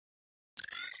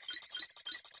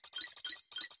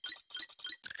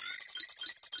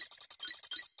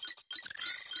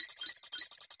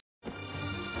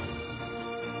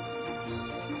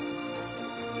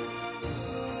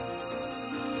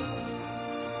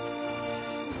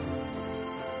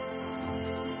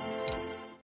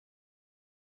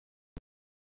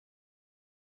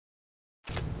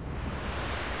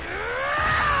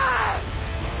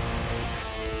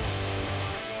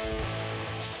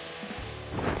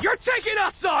You're taking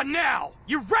us on now!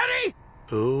 You ready?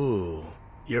 Ooh,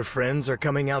 your friends are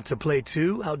coming out to play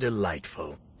too? How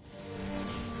delightful.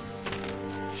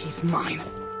 He's mine.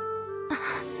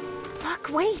 Look,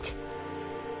 wait.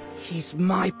 He's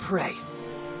my prey.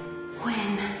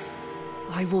 When?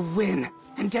 I will win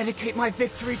and dedicate my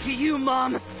victory to you,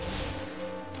 Mom.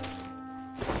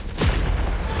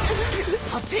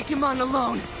 I'll take him on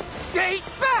alone. Stay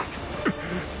back!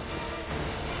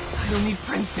 I don't need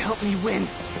friends to help me win.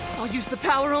 I'll use the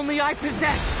power only I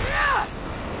possess. Yeah!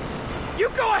 You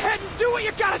go ahead and do what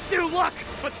you gotta do, look!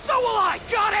 But so will I,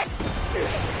 got it?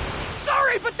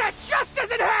 Sorry, but that just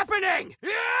isn't happening!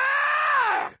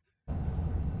 Yeah!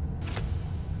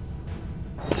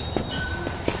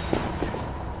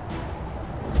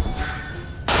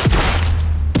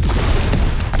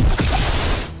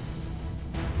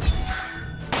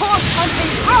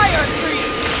 Hunting fire tree!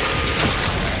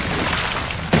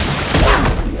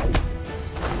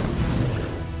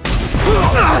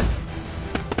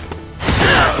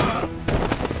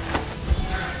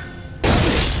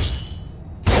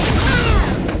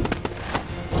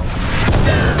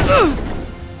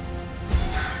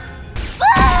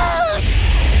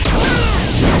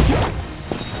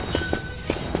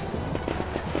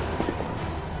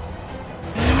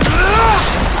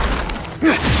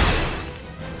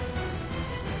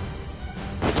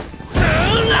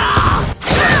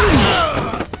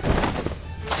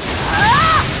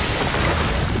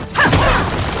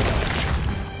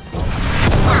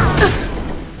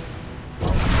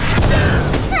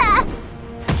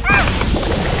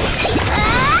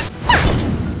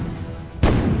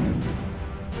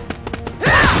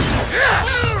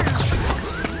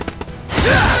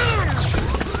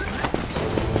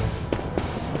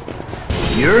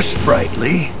 You're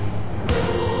sprightly.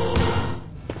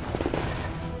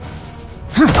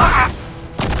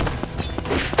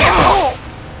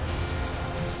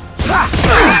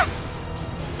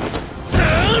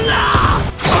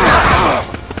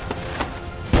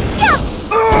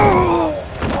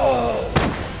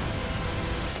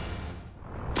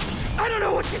 I don't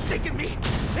know what you think of me,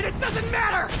 and it doesn't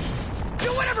matter!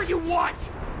 Do whatever you want!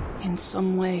 In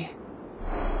some way,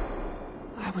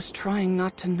 I was trying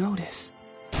not to notice.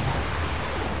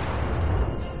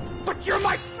 But you're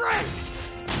my friend!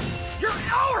 You're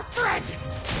our friend!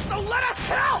 So let us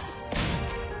help!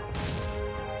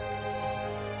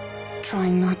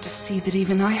 Trying not to see that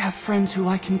even I have friends who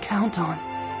I can count on.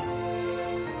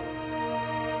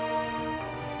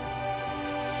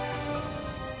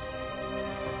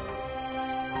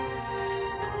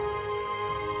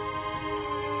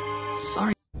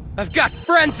 Sorry. I've got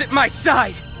friends at my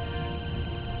side!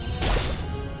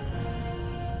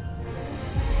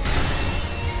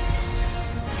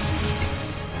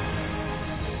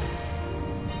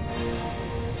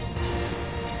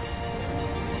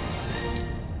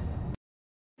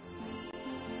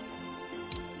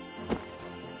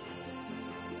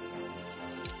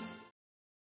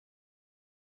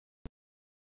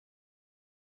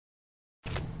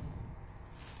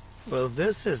 Well,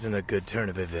 this isn't a good turn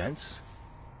of events.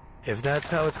 If that's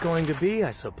how it's going to be,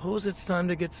 I suppose it's time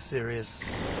to get serious.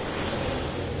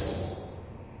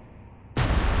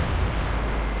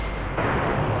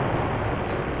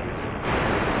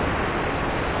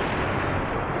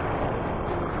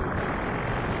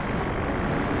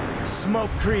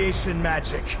 Smoke creation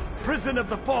magic, prison of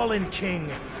the fallen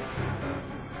king.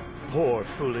 Poor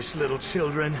foolish little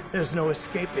children, there's no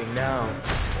escaping now.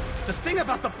 The thing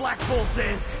about the Black Bulls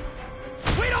is,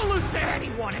 we don't lose to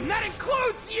anyone, and that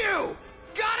includes you!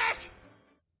 Got it?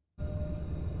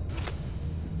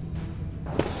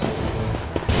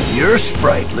 You're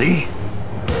sprightly.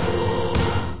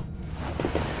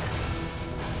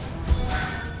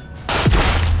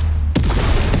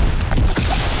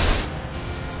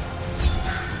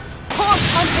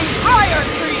 Hunting fire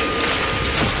tree!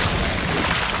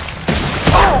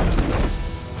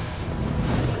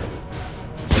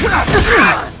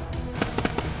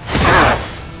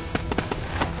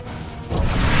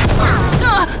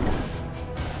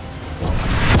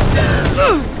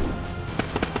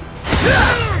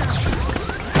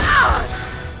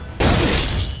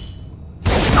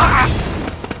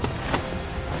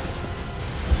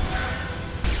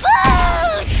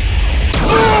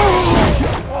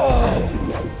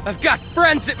 I've got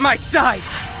friends at my side!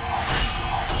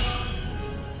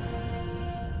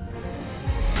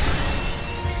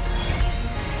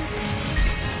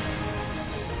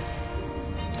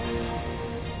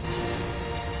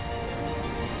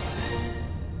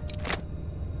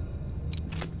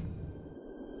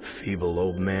 Feeble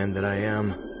old man that I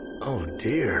am. Oh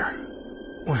dear.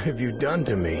 What have you done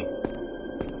to me?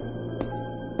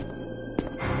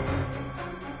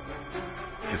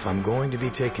 If I'm going to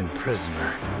be taken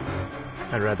prisoner,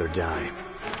 I'd rather die.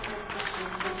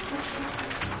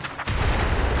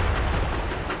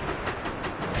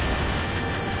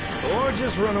 Or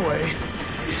just run away.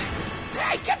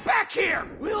 Hey, get back here!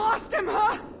 We lost him,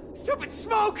 huh? Stupid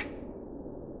smoke!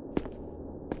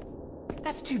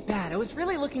 That's too bad. I was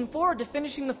really looking forward to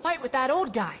finishing the fight with that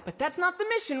old guy. But that's not the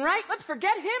mission, right? Let's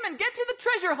forget him and get to the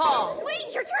treasure hall!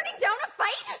 Wait, you're turning down a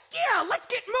fight? Yeah, let's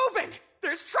get moving!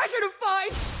 There's treasure to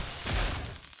find!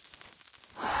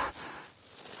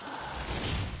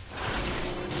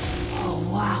 Oh,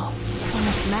 wow. So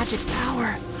much magic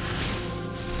power.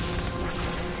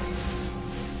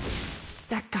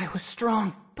 That guy was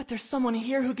strong, but there's someone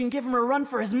here who can give him a run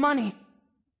for his money.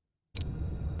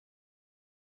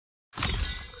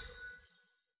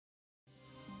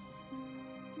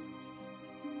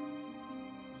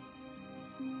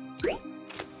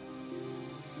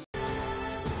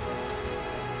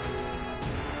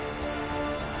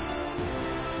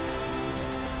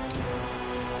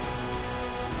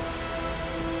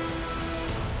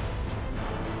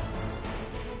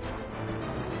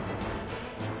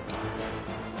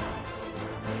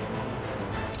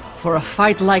 For a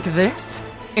fight like this?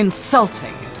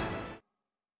 Insulting.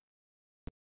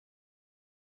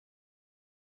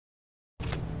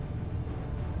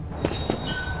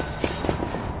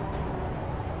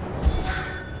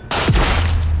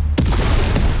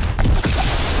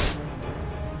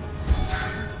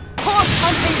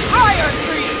 Hunting fire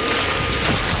tree!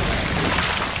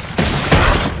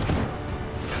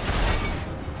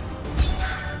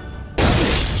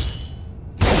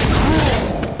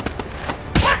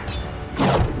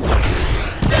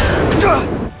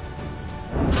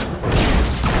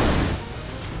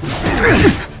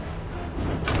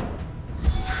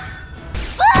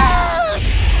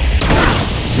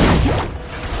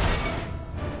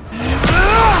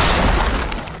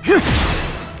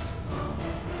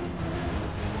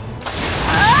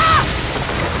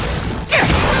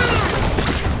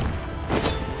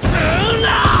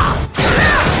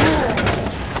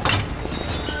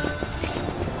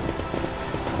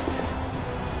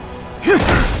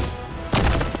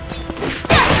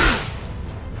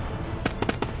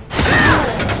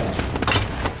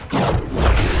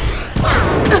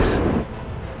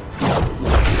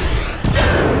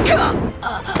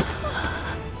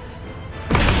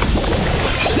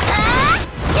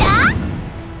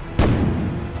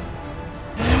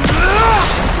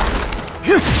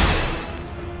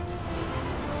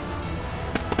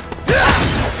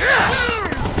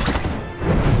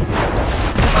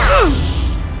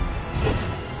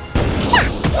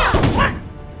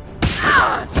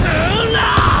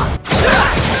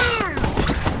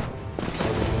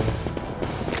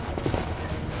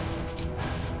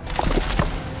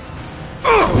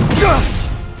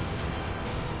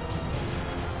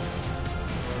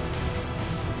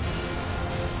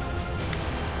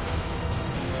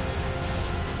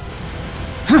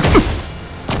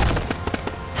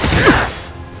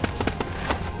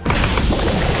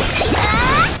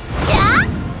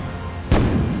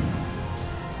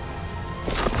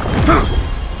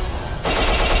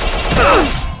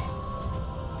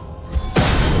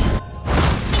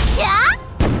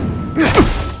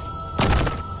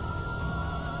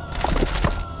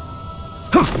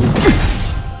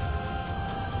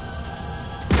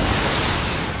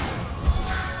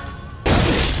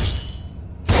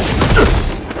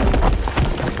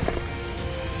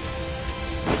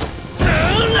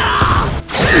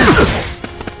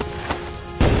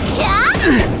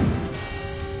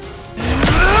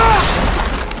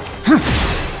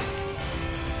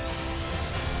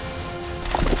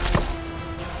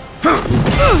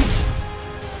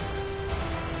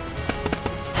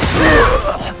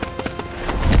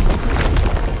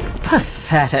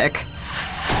 Pathetic.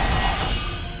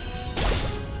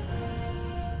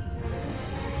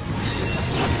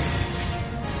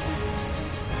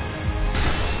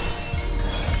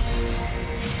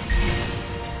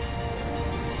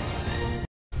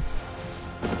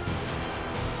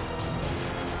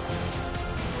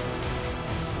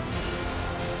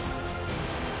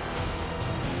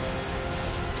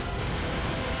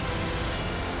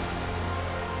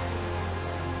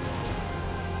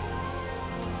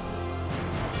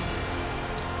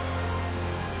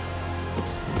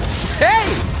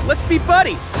 Let's be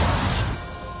buddies!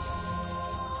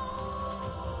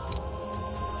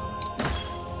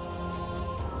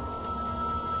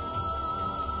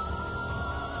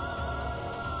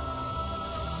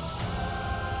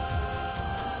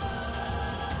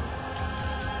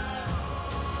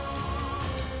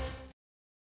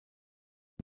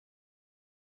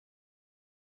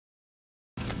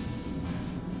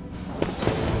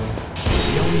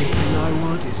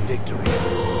 his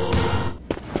victory.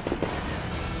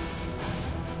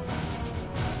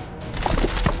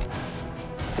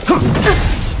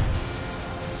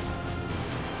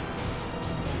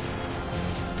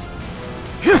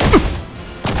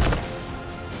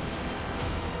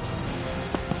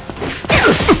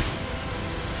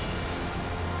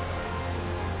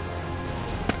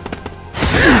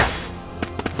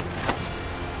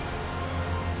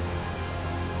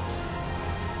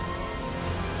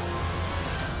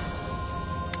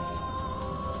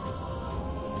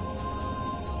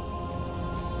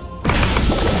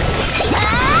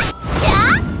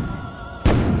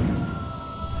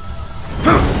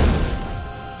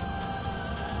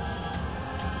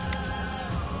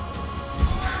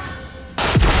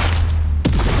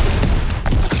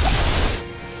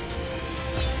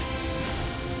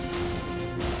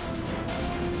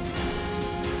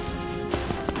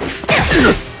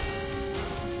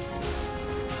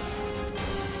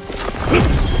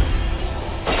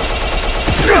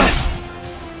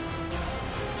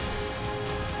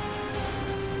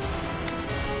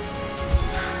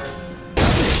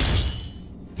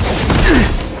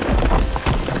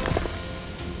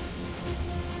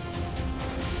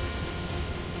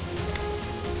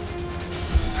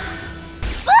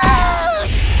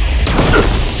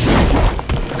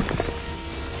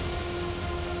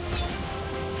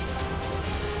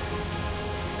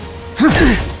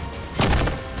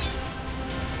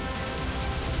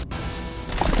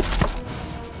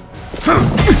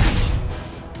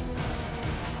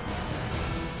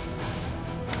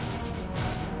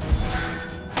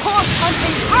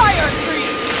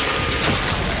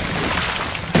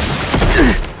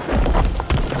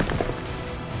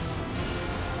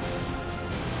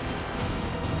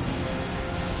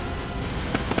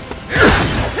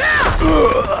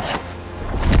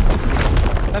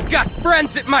 I've got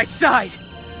friends at my side!